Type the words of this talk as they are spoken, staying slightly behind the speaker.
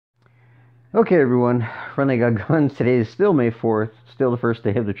Okay, everyone, Running Got Guns. Today is still May 4th, still the first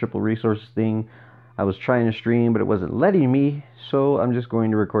day of the Triple Resources thing. I was trying to stream, but it wasn't letting me, so I'm just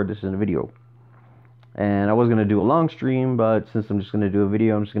going to record this in a video. And I was going to do a long stream, but since I'm just going to do a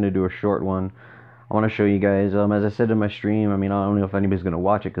video, I'm just going to do a short one. I want to show you guys, as I said in my stream, I mean, I don't know if anybody's going to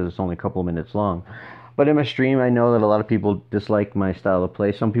watch it because it's only a couple minutes long. But in my stream, I know that a lot of people dislike my style of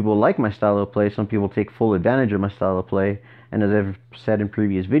play. Some people like my style of play. Some people take full advantage of my style of play. And as I've said in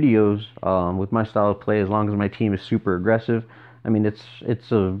previous videos, with my style of play, as long as my team is super aggressive, I mean,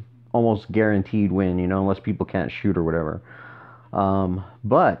 it's a almost guaranteed win, you know, unless people can't shoot or whatever.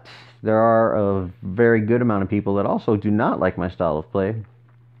 But there are a very good amount of people that also do not like my style of play.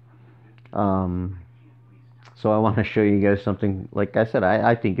 So I want to show you guys something, like I said,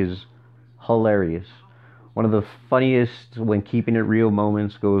 I think is hilarious. One of the funniest when keeping it real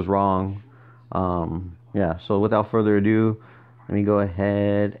moments goes wrong. Yeah, so without further ado, let me go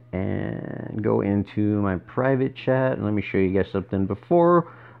ahead and go into my private chat and let me show you guys something before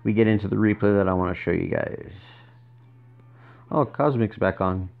we get into the replay that I want to show you guys. Oh, Cosmic's back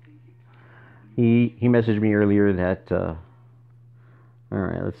on. He messaged me earlier that all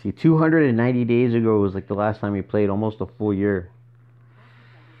right, let's see. 290 days ago was like the last time he played, almost a full year.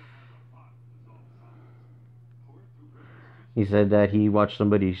 He said that he watched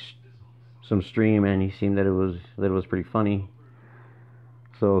some stream and he seemed that it was pretty funny.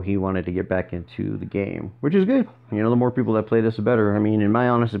 So he wanted to get back into the game, which is good. You know, the more people that play this, the better. I mean, in my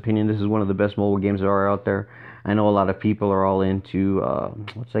honest opinion, this is one of the best mobile games there are out there. I know a lot of people are all into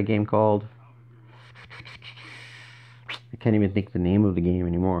what's that game called? I can't even think the name of the game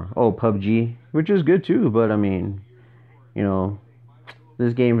anymore. Oh, PUBG, which is good too. But I mean, you know,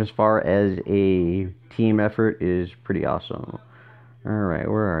 this game as far as a team effort is pretty awesome. All right,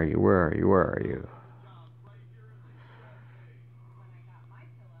 where are you? Where are you? Where are you?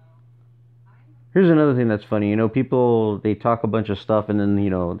 Here's another thing that's funny. You know, people they talk a bunch of stuff and then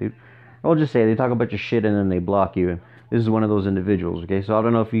I'll just say they talk a bunch of shit and then they block you. This is one of those individuals. Okay, so I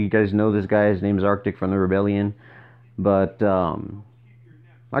don't know if you guys know this guy. His name is Arctic from the Rebellion, but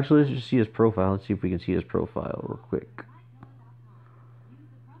actually let's just see his profile. Let's see if we can see his profile real quick.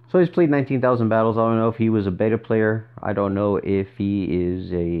 So he's played 19,000 battles. I don't know if he was a beta player. I don't know if he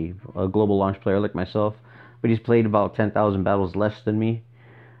is a global launch player like myself, but he's played about 10,000 battles less than me.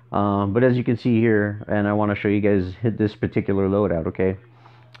 But as you can see here, and I want to show you guys this particular loadout, okay?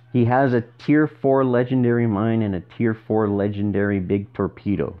 He has a tier 4 legendary mine and a tier 4 legendary big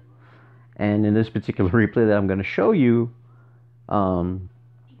torpedo. And in this particular replay that I'm going to show you,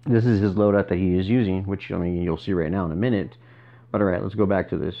 this is his loadout that he is using, which I mean you'll see right now in a minute. But alright, let's go back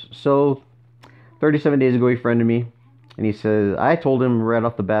to this. So 37 days ago he friended me, and he says, I told him right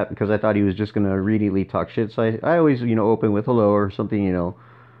off the bat because I thought he was just going to immediately talk shit. So I always, open with hello or something,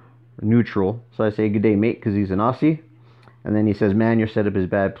 neutral. So I say, good day, mate, because he's an Aussie. And then he says, man, your setup is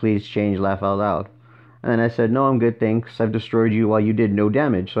bad. Please change, laugh out loud. And then I said, no, I'm good, thanks. I've destroyed you while you did no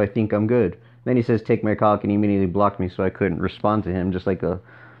damage, so I think I'm good. Then he says, take my cock, and he immediately blocked me, so I couldn't respond to him, just like a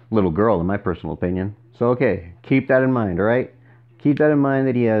little girl, in my personal opinion. So, okay, keep that in mind, alright? Keep that in mind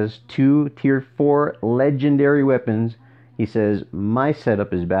that he has 2 tier 4 legendary weapons. He says, my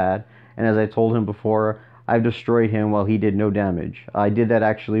setup is bad. And as I told him before, I've destroyed him while he did no damage. I did that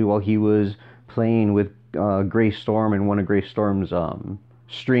actually while he was playing with Gray Storm in one of Gray Storm's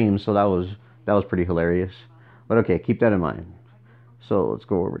streams. So that was pretty hilarious. But okay, keep that in mind. So let's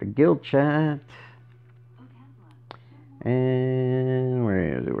go over to guild chat. And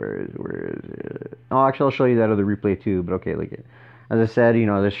where is it? Oh, actually, I'll show you that other replay too. But okay, like as I said, as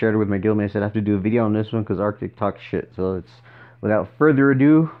I shared it with my guildmate, I said I have to do a video on this one because Arctic talks shit. So it's without further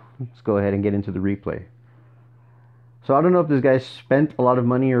ado, let's go ahead and get into the replay. So I don't know if this guy spent a lot of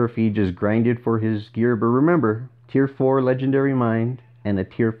money or if he just grinded for his gear. But remember, tier 4 legendary mine and a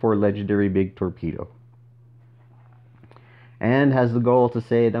tier 4 legendary big torpedo. And has the goal to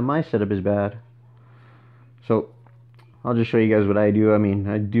say that my setup is bad. So I'll just show you guys what I do. I mean,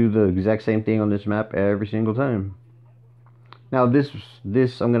 I do the exact same thing on this map every single time. Now this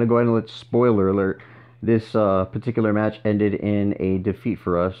I'm gonna go ahead and let spoiler alert. This particular match ended in a defeat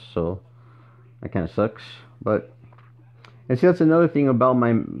for us, so that kind of sucks. But and see, that's another thing about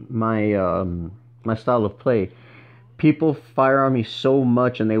my style of play. People fire on me so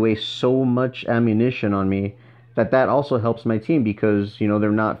much and they waste so much ammunition on me that also helps my team because they're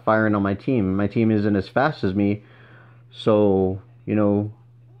not firing on my team. My team isn't as fast as me, so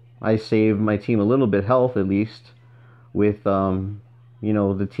I save my team a little bit health at least with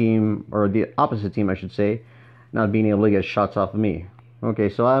the team, or the opposite team I should say, not being able to get shots off of me. Okay,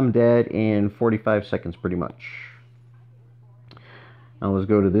 so I'm dead in 45 seconds pretty much. Now let's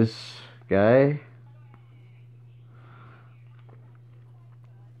go to this guy.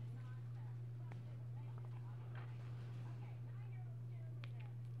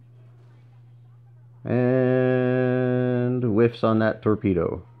 And whiffs on that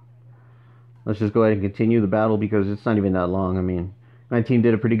torpedo. Let's just go ahead and continue the battle because it's not even that long. I mean, my team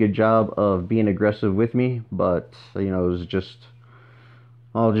did a pretty good job of being aggressive with me, but, you know, it was just...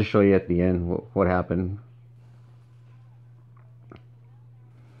 I'll just show you at the end what happened.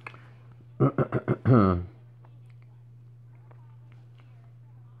 Do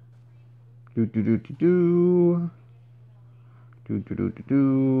do do do do do do do do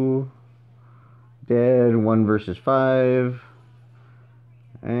do. Dead 1 versus 5.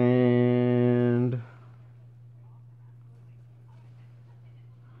 And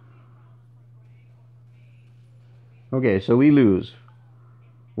okay, so we lose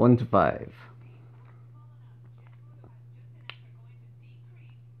 1 to 5.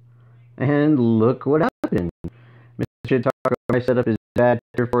 And look what happened. Mr. Shittalker set up his bad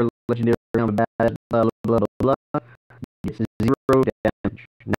tier 4 legendary round bad blah blah blah blah. Gets 0 damage.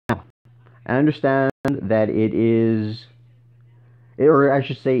 Now, I understand that it is, or I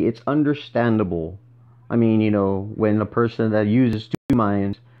should say it's understandable. I mean, you know, when a person that uses 2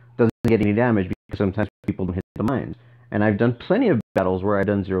 mines doesn't get any damage because sometimes people don't hit the mines. And I've done plenty of battles where I've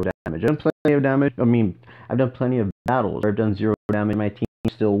done 0 damage. I've done plenty of damage. I mean, I've done plenty of battles where I've done 0 damage. My team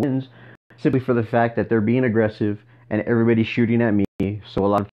still wins simply for the fact that they're being aggressive and everybody's shooting at me. So a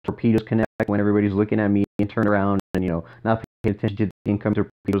lot of torpedoes connect when everybody's looking at me and turn around and, you know, not paying attention to the incoming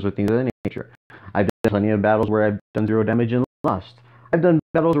torpedoes or things of that nature. I've done plenty of battles where I've done 0 damage and lost. I've done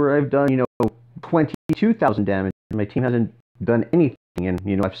battles where I've done, you know, 22,000 damage and my team hasn't done anything and,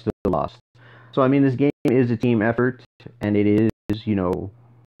 you know, I've still lost. So, I mean, this game is a team effort and it is, you know,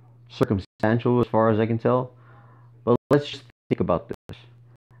 circumstantial as far as I can tell. But let's just think about this.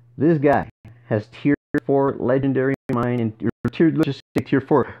 This guy has tier 4 legendary mine and let's just say tier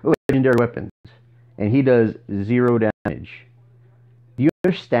 4 legendary weapons. And he does 0 damage. Do you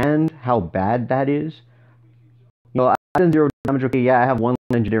understand how bad that is? You know, I've done 0 damage. Okay, yeah, I have 1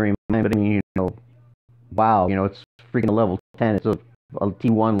 legendary mine, but I mean, you know, wow, you know, it's freaking a level 10. It's a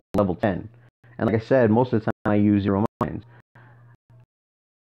T1 level 10. And like I said, most of the time I use 0 mines.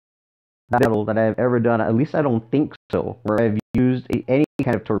 Battle that I've ever done, at least I don't think so, where I've used any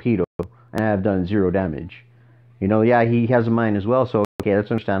kind of torpedo and I've done 0 damage. You know, yeah, he has a mine as well, so okay,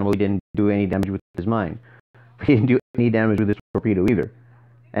 that's understandable. He didn't do any damage with his mine. But he didn't do any damage with his torpedo either.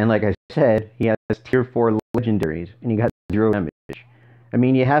 And like I said, he has tier 4 legendaries and he got 0 damage. I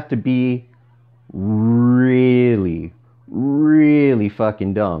mean, you have to be really, really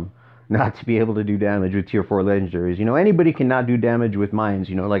fucking dumb not to be able to do damage with tier 4 legendaries. You know, anybody cannot do damage with mines.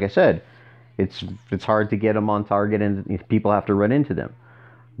 You know, like I said, it's hard to get them on target and people have to run into them.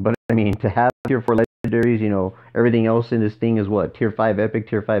 But I mean, to have tier 4 legendaries, you know, everything else in this thing is what? Tier 5 epic,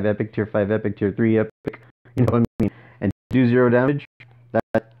 tier 5 epic, tier 5 epic, tier 3 epic. You know what I mean? And to do 0 damage,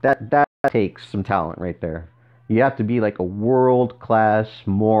 that takes some talent right there. You have to be like a world-class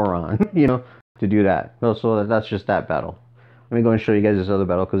moron, you know, to do that. Well, so that's just that battle. Let me go and show you guys this other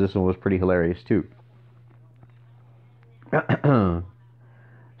battle because this one was pretty hilarious too.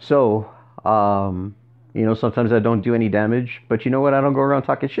 So, you know, sometimes I don't do any damage, but you know what? I don't go around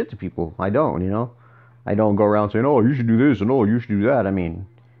talking shit to people. I don't, you know. I don't go around saying, oh, you should do this and oh, you should do that. I mean,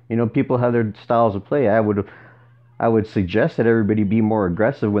 you know, people have their styles of play. I would suggest that everybody be more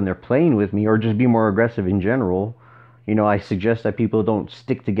aggressive when they're playing with me or just be more aggressive in general. You know, I suggest that people don't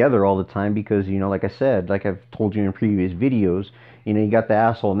stick together all the time because, you know, like I said, like I've told you in previous videos, you know, you got the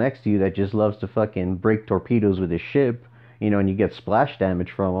asshole next to you that just loves to fucking break torpedoes with his ship, you know, and you get splash damage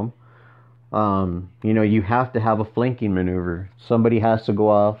from him. You know, you have to have a flanking maneuver. Somebody has to go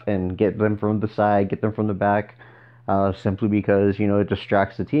off and get them from the side, get them from the back, simply because, you know, it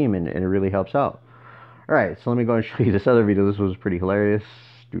distracts the team and it really helps out. Alright, so let me go and show you this other video. This was pretty hilarious.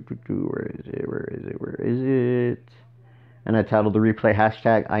 Where is it? Where is it? Where is it? And I titled the replay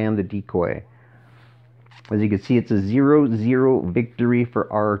hashtag I am the decoy. As you can see, it's a 0-0 victory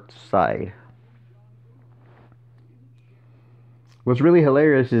for our side. What's really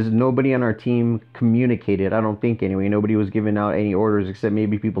hilarious is nobody on our team communicated. I don't think anyway. Nobody was giving out any orders except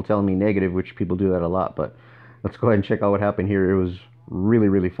maybe people telling me negative, which people do that a lot. But let's go ahead and check out what happened here. It was really,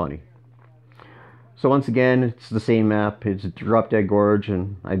 really funny. So once again, it's the same map. It's Drop Dead Gorge,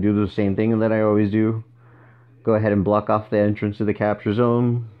 and I do the same thing that I always do. Go ahead and block off the entrance to the capture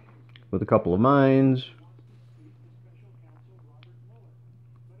zone with a couple of mines.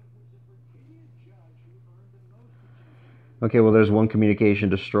 Okay, well, there's one communication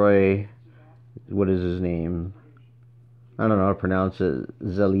destroy. What is his name? I don't know how to pronounce it.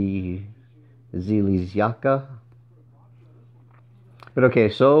 Zeli Zilizyaka. But okay,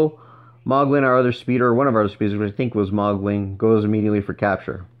 so Moglin, our other speeder, one of our other speeders, which I think was Moglin, goes immediately for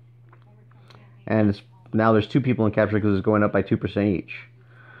capture. And now there's 2 people in capture because it's going up by 2% each.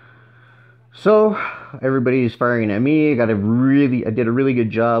 So everybody's firing at me. I did a really good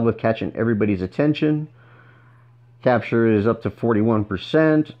job of catching everybody's attention. Capture is up to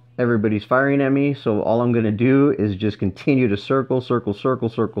 41%. Everybody's firing at me, so all I'm going to do is just continue to circle.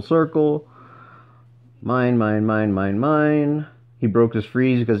 Mine, mine, mine, mine, mine. He broke his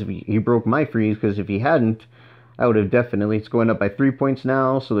freeze because he broke my freeze, because if he hadn't, I would have definitely. It's going up by 3 points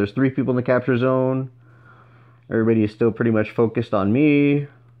now, so there's 3 people in the capture zone. Everybody is still pretty much focused on me.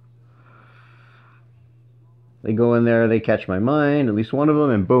 They go in there, they catch my mind, at least one of them,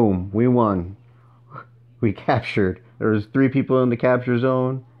 and boom, we won. We captured. There was 3 people in the capture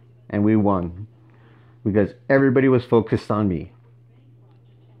zone, and we won. Because everybody was focused on me.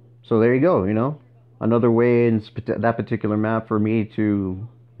 So there you go, you know. Another way in that particular map for me to,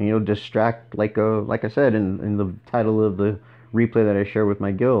 you know, distract, like I said in the title of the replay that I share with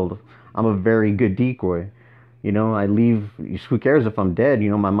my guild. I'm a very good decoy. You know, I leave, who cares if I'm dead?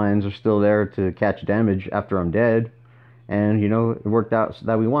 You know, my mines are still there to catch damage after I'm dead. And, you know, it worked out so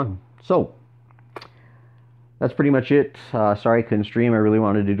that we won. So, that's pretty much it. Sorry I couldn't stream. I really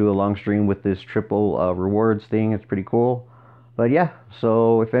wanted to do a long stream with this triple rewards thing. It's pretty cool. But yeah,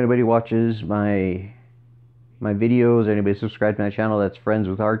 so if anybody watches my videos, anybody subscribes to my channel that's friends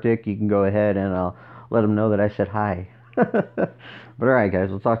with Arctic, you can go ahead and I'll let them know that I said hi. But alright guys,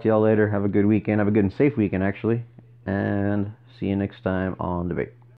 I'll talk to y'all later. Have a good weekend. Have a good and safe weekend actually. And see you next time on Debate.